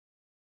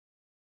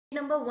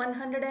Number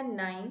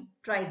 109,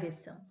 try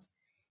these sums.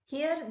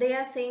 Here they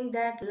are saying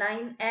that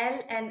line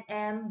L and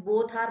M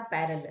both are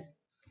parallel.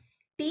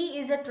 T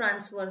is a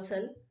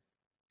transversal.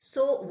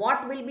 So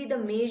what will be the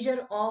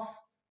measure of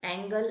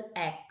angle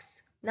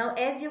X? Now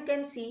as you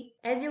can see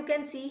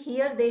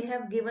here they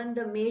have given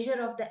the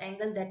measure of the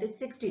angle, that is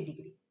 60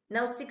 degree.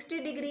 Now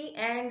 60 degree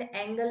and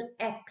angle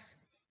X,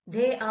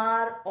 they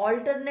are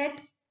alternate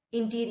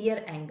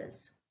interior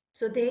angles.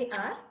 So they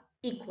are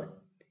equal.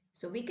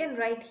 So we can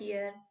write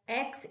here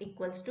X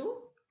equals to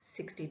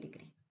 60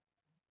 degree.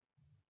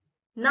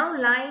 Now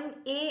line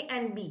A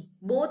and B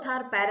both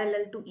are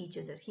parallel to each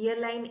other. Here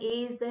line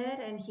A is there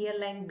and here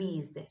line B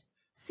is there.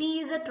 C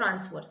is a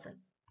transversal.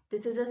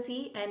 This is a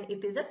C and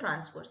it is a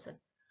transversal.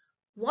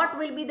 What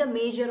will be the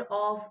measure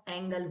of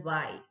angle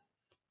Y?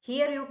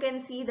 Here you can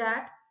see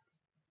that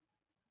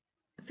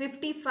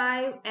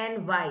 55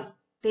 and Y,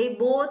 they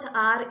both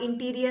are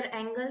interior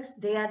angles.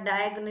 They are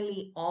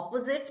diagonally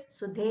opposite.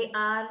 So they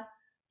are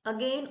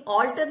again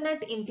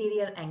alternate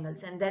interior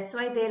angles, and that's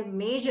why their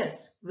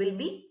measures will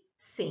be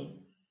same.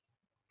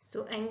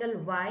 So angle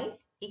Y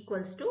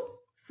equals to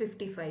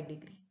 55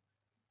 degree.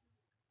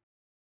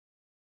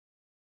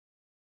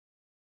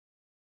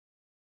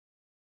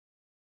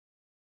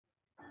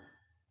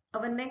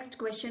 Our next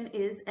question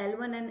is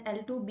L1 and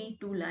L2 be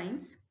two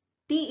lines.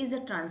 T is a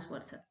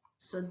transversal.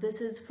 So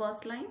this is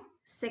first line,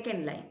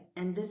 second line,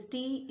 and this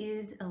T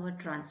is our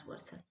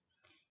transversal.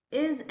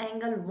 Is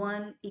angle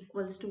 1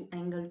 equals to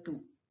angle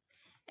 2?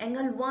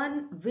 Angle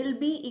 1 will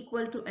be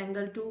equal to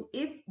angle 2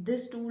 if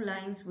these two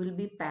lines will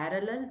be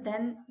parallel,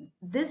 then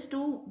these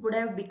two would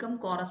have become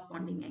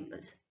corresponding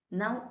angles.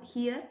 Now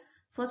here,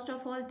 first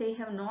of all, they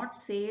have not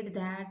said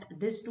that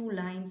these two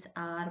lines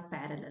are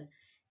parallel,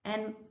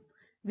 and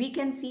we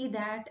can see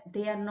that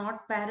they are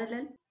not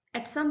parallel.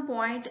 At some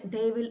point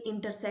they will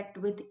intersect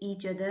with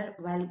each other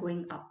while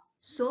going up.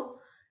 So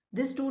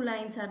these two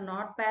lines are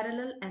not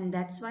parallel, and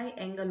that's why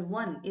angle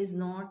 1 is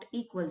not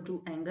equal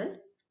to angle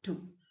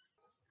 2.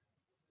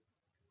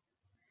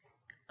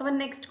 Our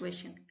next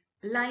question,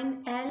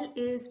 line L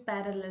is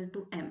parallel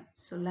to M.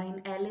 So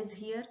line L is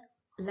here,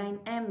 line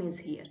M is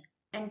here,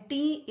 and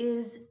T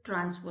is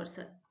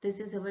transversal. This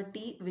is our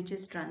T, which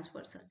is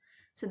transversal.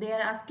 So they are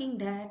asking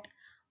that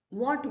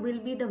what will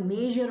be the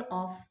measure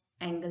of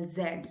angle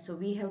Z. So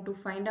we have to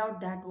find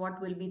out that what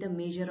will be the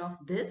measure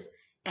of this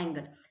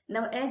angle.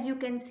 Now as you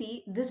can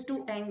see, these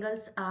two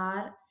angles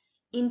are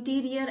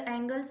interior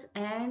angles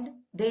and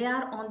they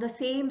are on the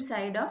same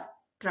side of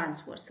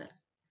transversal.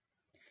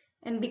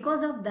 And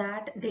because of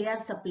that, they are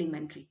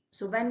supplementary.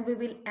 So when we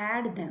will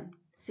add them,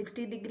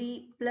 60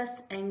 degree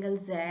plus angle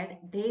Z,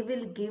 they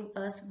will give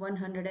us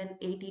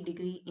 180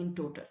 degree in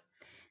total.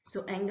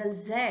 So angle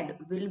Z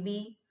will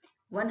be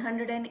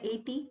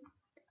 180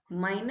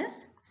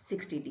 minus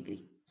 60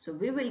 degree. So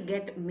we will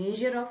get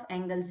measure of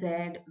angle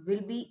Z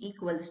will be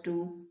equals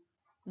to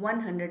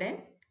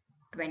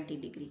 120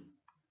 degree.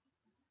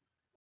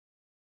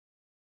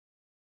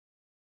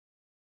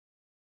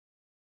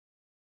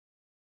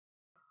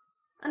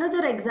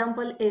 Another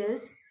example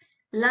is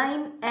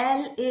line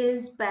L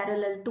is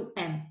parallel to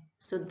M.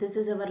 So this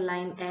is our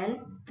line L,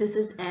 this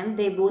is M,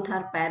 they both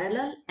are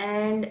parallel,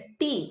 and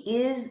T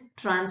is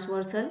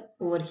transversal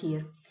over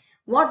here.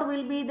 What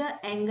will be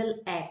the angle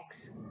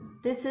X?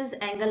 This is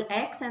angle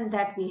X, and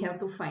that we have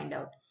to find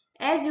out.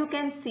 As you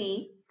can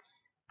see,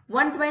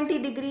 120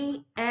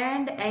 degree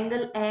and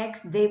angle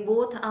X, they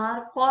both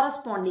are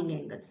corresponding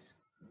angles.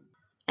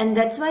 And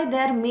that's why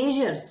their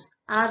measures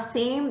are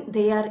same,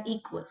 they are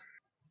equal.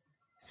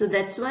 So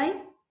that's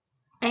why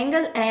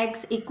angle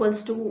X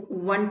equals to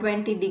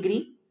 120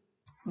 degree,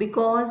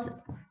 because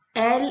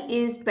L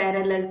is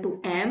parallel to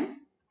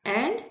M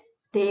and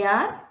they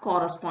are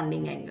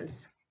corresponding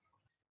angles.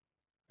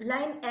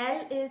 Line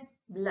L is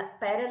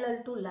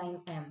parallel to line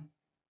M.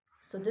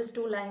 So these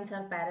two lines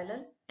are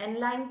parallel, and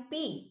line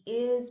P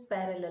is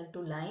parallel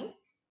to line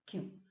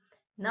Q.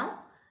 Now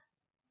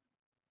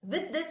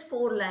with these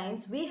four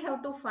lines, we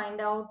have to find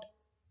out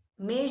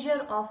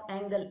measure of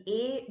angle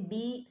A,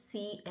 B,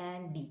 C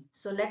and D.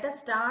 So let us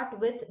start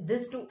with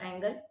these two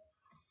angles.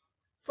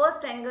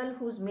 First angle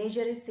whose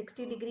measure is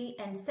 60 degree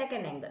and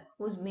second angle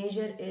whose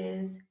measure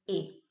is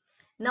A.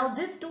 Now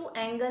these two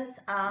angles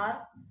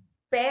are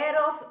pair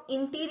of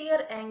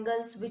interior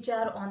angles which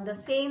are on the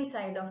same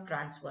side of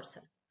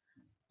transversal.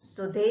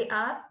 So they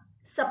are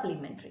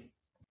supplementary.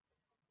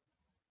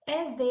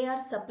 As they are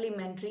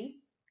supplementary,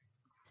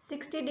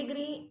 60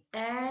 degree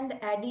and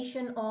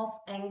addition of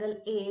angle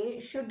A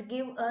should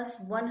give us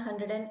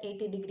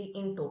 180 degree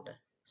in total.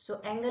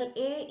 So angle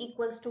A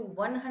equals to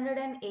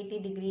 180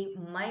 degree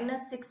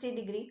minus 60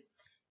 degree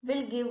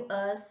will give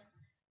us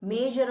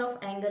measure of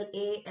angle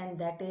A, and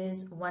that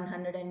is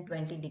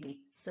 120 degree.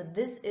 So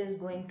this is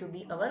going to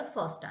be our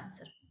first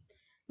answer.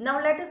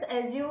 Now let us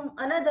assume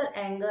another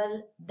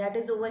angle that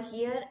is over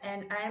here,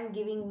 and I am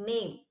giving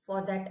name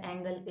for that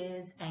angle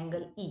is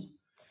angle E.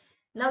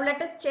 Now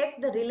let us check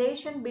the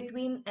relation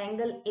between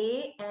angle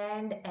A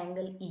and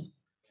angle E.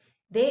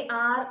 They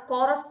are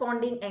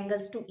corresponding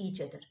angles to each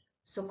other.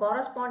 So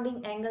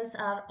corresponding angles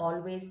are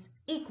always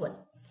equal.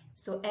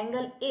 So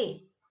angle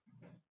A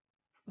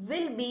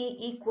will be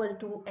equal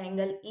to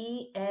angle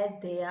E as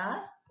they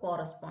are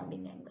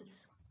corresponding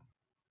angles.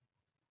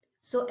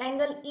 So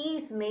angle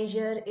E's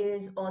measure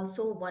is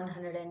also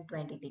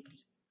 120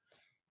 degree.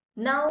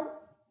 Now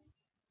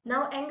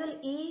angle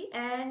E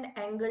and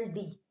angle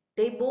D,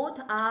 they both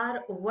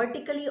are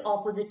vertically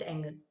opposite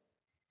angle.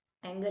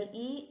 Angle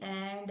E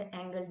and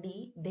angle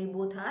D, they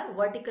both are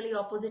vertically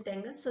opposite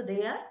angles, so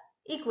they are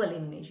equal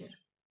in measure.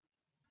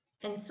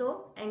 And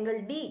so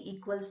angle D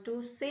equals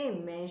to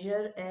same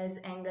measure as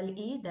angle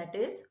E, that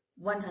is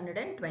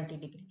 120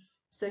 degree.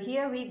 So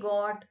here we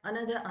got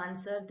another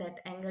answer that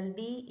angle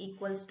D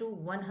equals to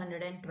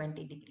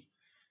 120 degree.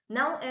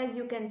 Now as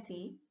you can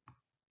see,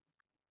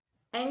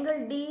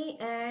 angle D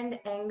and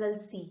angle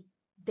C,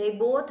 they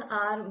both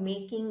are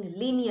making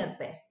linear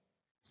pair.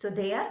 So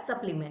they are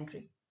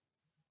supplementary.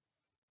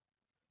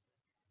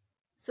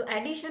 So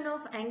addition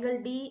of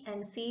angle D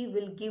and C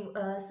will give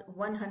us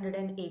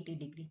 180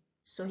 degree.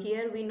 So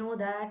here we know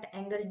that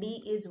angle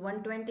D is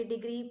 120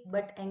 degree,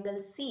 but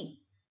angle C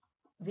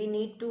we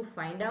need to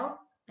find out,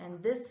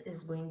 and this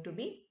is going to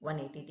be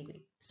 180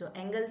 degree. So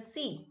angle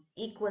C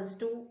equals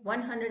to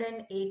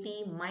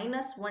 180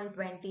 minus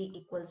 120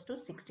 equals to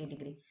 60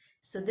 degree.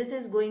 So this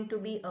is going to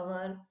be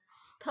our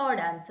third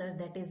answer,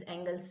 that is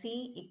angle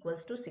C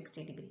equals to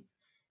 60 degree.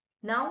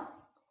 Now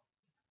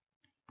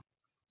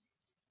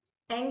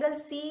angle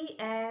C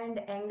and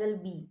angle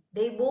B,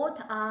 they both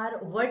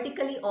are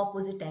vertically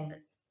opposite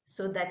angles.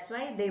 So that's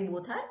why they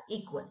both are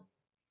equal.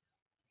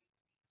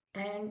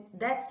 And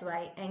that's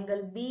why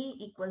angle B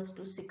equals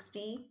to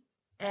 60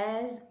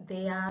 as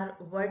they are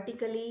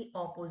vertically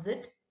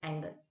opposite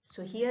angle.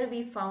 So here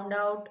we found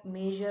out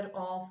measure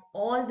of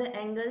all the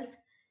angles,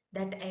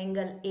 that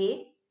angle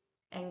A,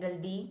 angle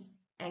D,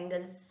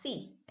 angle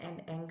C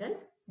and angle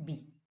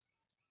B.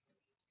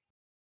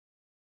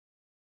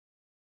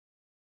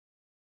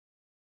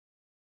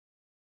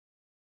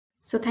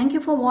 So thank you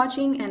for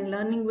watching and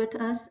learning with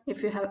us.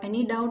 If you have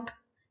any doubt,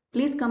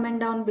 please comment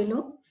down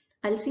below.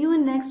 I'll see you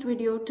in next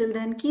video. Till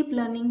then, keep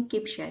learning,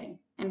 keep sharing,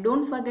 and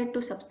don't forget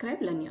to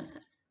subscribe, Learn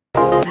Yourself.